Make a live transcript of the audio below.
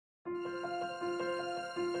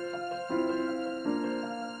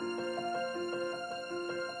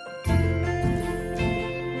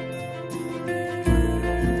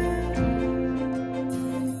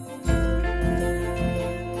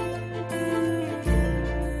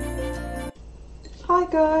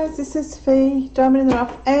guys, this is Fee, Diamond in the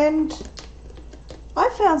Rough, and I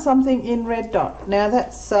found something in Red Dot. Now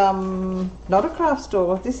that's not a craft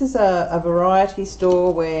store, this is a variety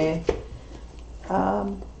store where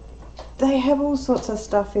they have all sorts of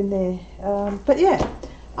stuff in there. But yeah,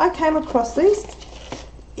 I came across these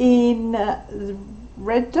in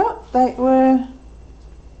Red Dot. They were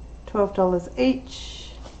 $12 each,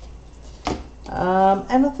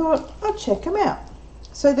 and I thought I'd check them out.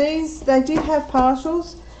 So these, they did have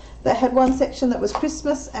partials. They had one section that was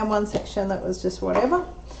Christmas and one section that was just whatever.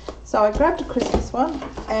 So I grabbed a Christmas one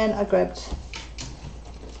and I grabbed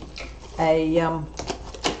a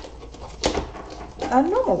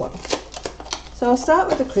normal one. So I'll start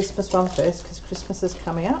with the Christmas one first because Christmas is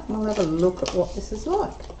coming up, and we'll have a look at what this is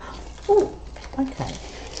like. Oh, okay.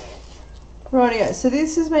 Rightio, so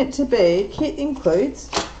this is meant to be, kit includes,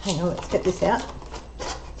 hang on, let's get this out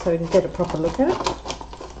so we can get a proper look at it.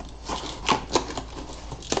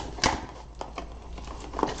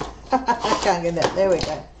 I can't get that, there we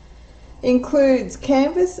go. Includes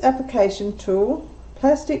canvas application tool,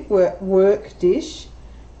 plastic work dish,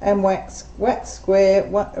 and wax square,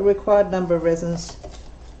 a required number of resins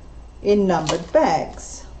in numbered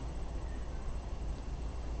bags.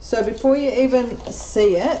 So before you even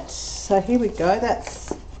see it, so here we go,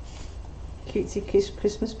 that's cutesy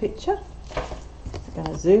Christmas picture. Is it going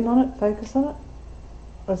to zoom on it, focus on it?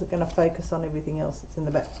 Or is it going to focus on everything else that's in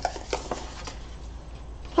the back?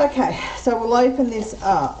 Okay, so we'll open this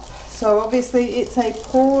up. So obviously it's a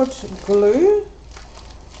poured glue,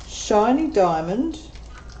 shiny diamond.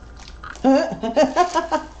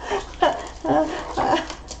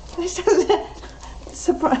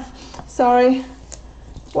 Sorry,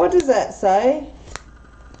 what does that say?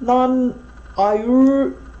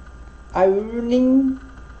 Non-ironing.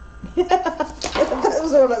 That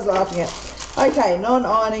was what I was laughing at. Okay,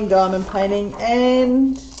 non-ironing diamond painting,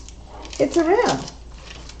 and it's around.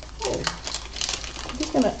 Oh, I'm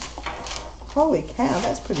just gonna, holy cow,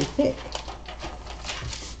 that's pretty thick.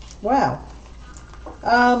 Wow.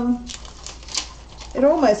 It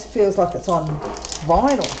almost feels like it's on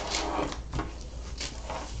vinyl.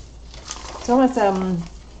 It's almost a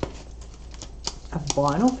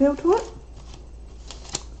vinyl feel to it.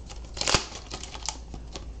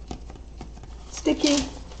 Sticky,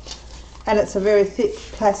 and it's a very thick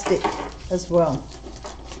plastic as well.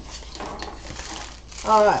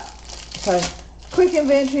 Alright, so quick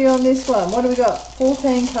inventory on this one. What do we got?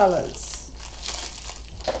 14 colours.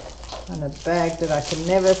 And a bag that I can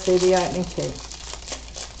never see the opening to.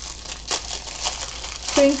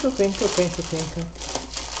 Twinkle, twinkle, twinkle, twinkle.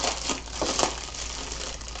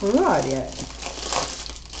 Rightio.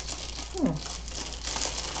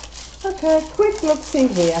 Okay, quick look see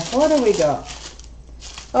here. What do we got?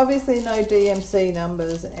 Obviously no DMC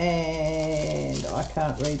numbers, and I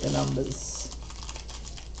can't read the numbers.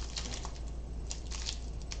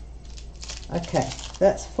 Okay,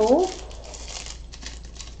 that's 4.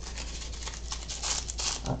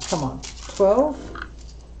 Oh, come on. 12,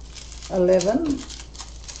 11,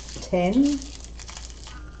 10.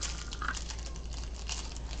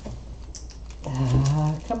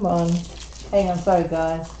 Come on. Hang on, sorry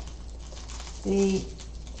guys.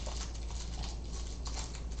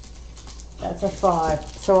 That's a 5.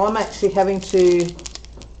 So I'm actually having to,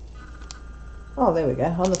 oh there we go,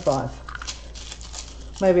 on the 5.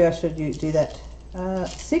 Maybe I should do that.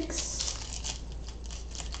 6,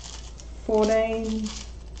 14,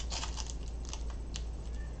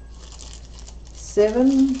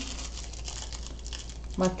 7.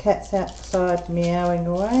 My cat's outside meowing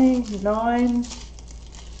away. 9,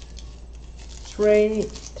 3,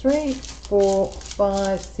 4,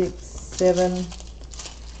 5, 6, 7,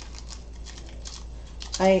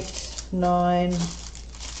 8, 9.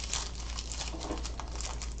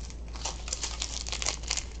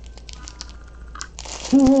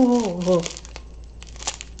 I'm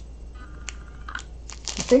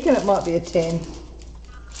thinking it might be a 10.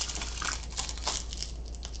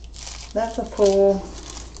 That's a 4.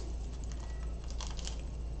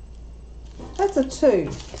 That's a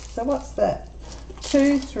 2. So what's that?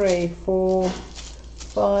 2, 3, 4,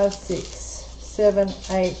 5, 6, 7,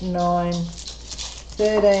 8, 9,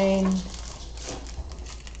 13.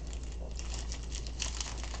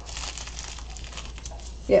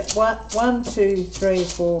 Yep, 1, 2, 3,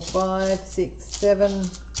 4, 5, 6, 7,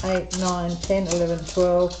 8, 9, 10, 11,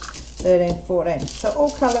 12, 13, 14. So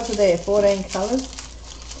all colours are there, 14 colours.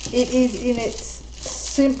 It is in its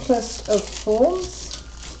simplest of forms.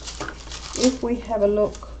 If we have a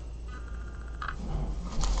look.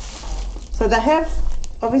 So they have,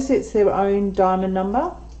 obviously it's their own diamond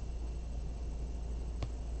number.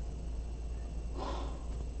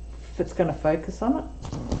 it's going to focus on it.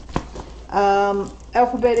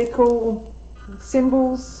 Alphabetical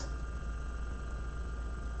symbols.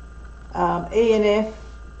 E and F.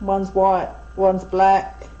 One's white, one's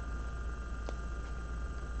black.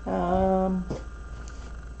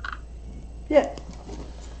 Yeah.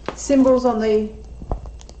 Symbols on the...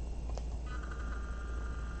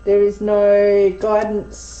 There is no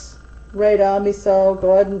guidance, radar, missile,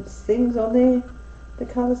 guidance things on there. The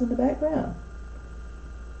colours in the background.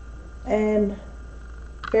 And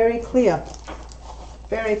very clear.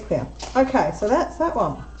 Very clear. Okay, so that's that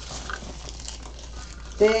one.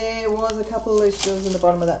 There was a couple of loose jewels in the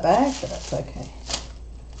bottom of that bag, but that's okay.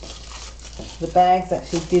 The bags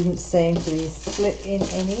actually didn't seem to be split in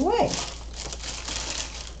any way.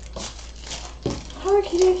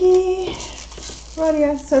 Okie dokie.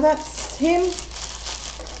 Rightio, so that's him.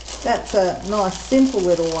 That's a nice simple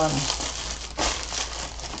little one.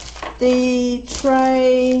 The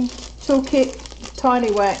tray toolkit,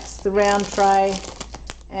 tiny wax, the round tray,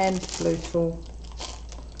 and blue tool.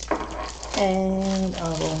 And I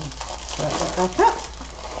will wrap that back up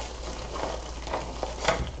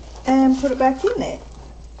and put it back in there.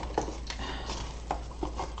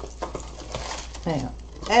 Hang on,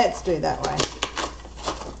 let's do it that way.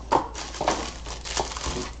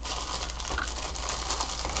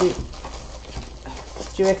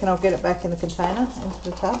 Do you reckon I'll get it back in the container, into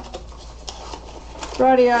the tub?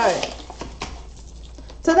 Rightio.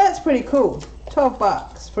 So that's pretty cool.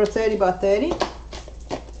 $12 for a 30 by 30.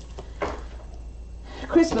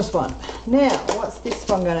 Christmas one. Now, what's this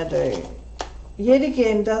one going to do? Yet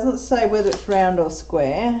again, doesn't say whether it's round or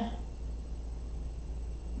square.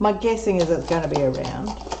 My guessing is it's going to be a round.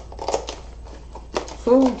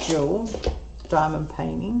 Full jewel, diamond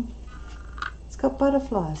painting. It's got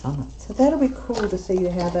butterflies on it. So that'll be cool to see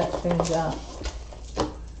how that turns out.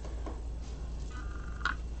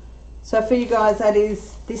 So for you guys,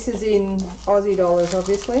 this is in Aussie dollars,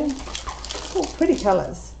 obviously. Oh, pretty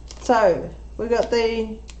colours. So we've got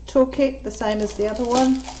the toolkit, the same as the other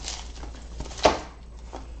one.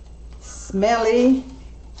 Smelly.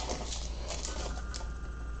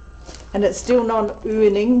 And it's still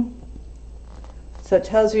non-ooning. So it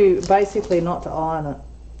tells you basically not to iron it.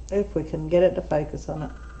 If we can get it to focus on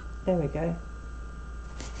it. There we go.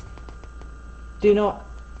 Do not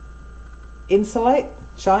insulate.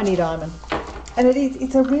 Shiny diamond. And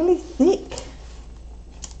it's a really thick.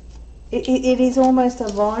 It is almost a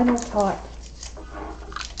vinyl type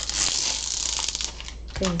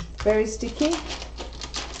thing. Very sticky.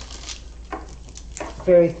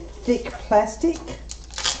 Very thick plastic.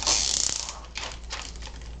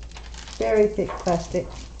 Very thick plastic.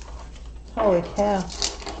 Holy cow.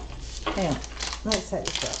 Hang on. Let's take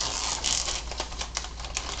this out.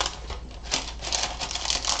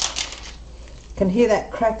 Can hear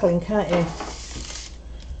that crackling, can't you?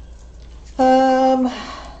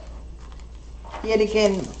 Yet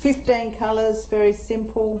again, 15 colours, very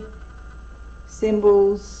simple.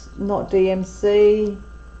 Symbols, not DMC.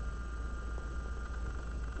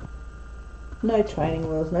 No training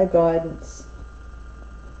wheels, no guidance.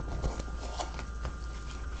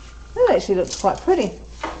 That actually looks quite pretty.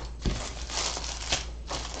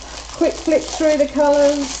 Quick flick through the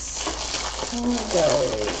colours. There we go.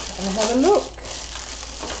 And have a look.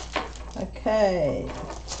 Okay.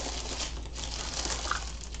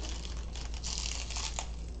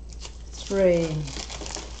 3,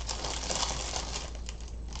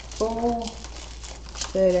 4,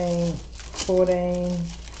 13, 14,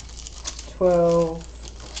 12.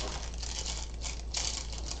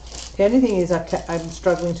 The only thing is I'm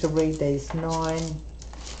struggling to read these. 9,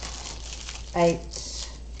 8,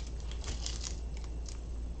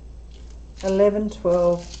 11,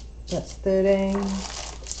 12, that's 13,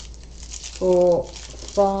 4,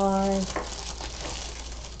 5,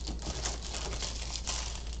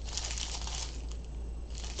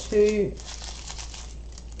 2,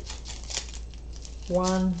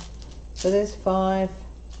 1, so there's 5,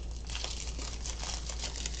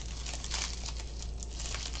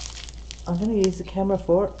 I'm going to use the camera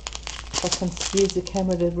for it, if I can use the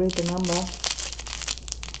camera to read the number.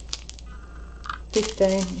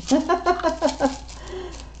 15,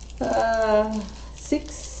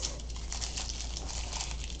 6,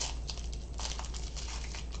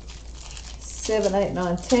 7, 8,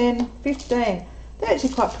 9, 10, 15. They're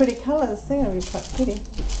actually quite pretty colours. They're going to be quite pretty.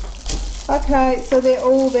 Okay, so they're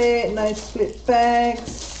all there. No split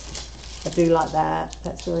bags. I do like that.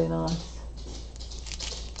 That's really nice.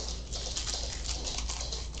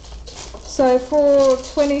 So for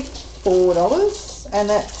 $24, and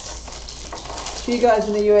that's, for you guys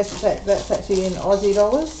in the US, that's actually in Aussie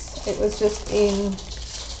dollars. It was just in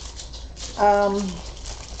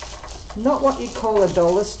not what you'd call a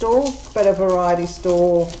dollar store, but a variety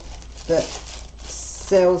store that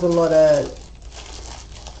sells a lot of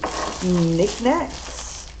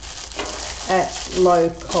knickknacks at low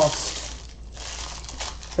cost.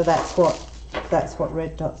 So that's what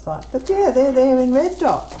Red Dot's like. But yeah, they're there in Red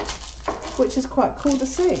Dot, which is quite cool to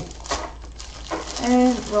see.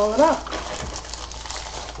 And roll it up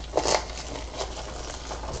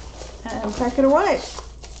and pack it away.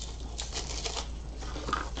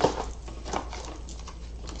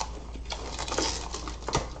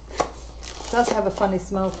 It does have a funny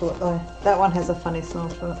smell to it though. That one has a funny smell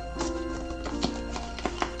to it.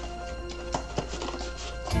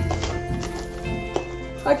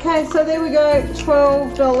 Okay, so there we go,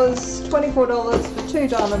 $12, $24 for 2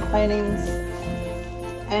 diamond paintings,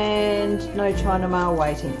 and no China mail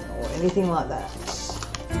waiting or anything like that.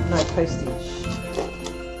 No postage.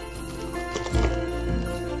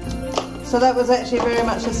 So that was actually very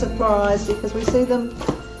much a surprise, because we see them,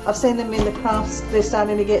 I've seen them in the crafts, they're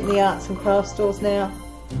starting to get in the arts and crafts stores now,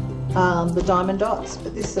 the diamond dots,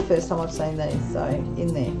 but this is the first time I've seen these, so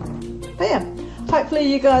in there. But yeah, hopefully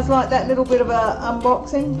you guys like that little bit of a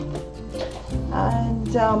unboxing,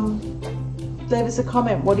 and leave us a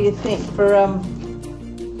comment. What do you think? For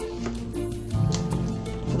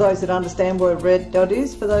those that understand what a Red Dot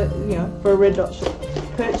is, for those, you know, for a Red Dot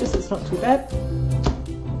purchase, it's not too bad.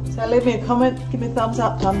 So leave me a comment, give me a thumbs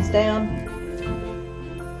up, thumbs down.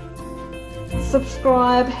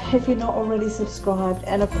 Subscribe if you're not already subscribed,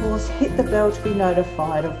 and of course hit the bell to be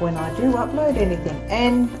notified of when I do upload anything.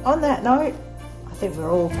 And on that note, I think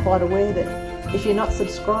we're all quite aware that if you're not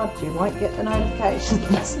subscribed, you won't get the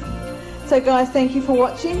notifications. So guys, thank you for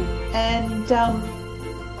watching, and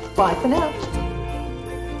bye for now.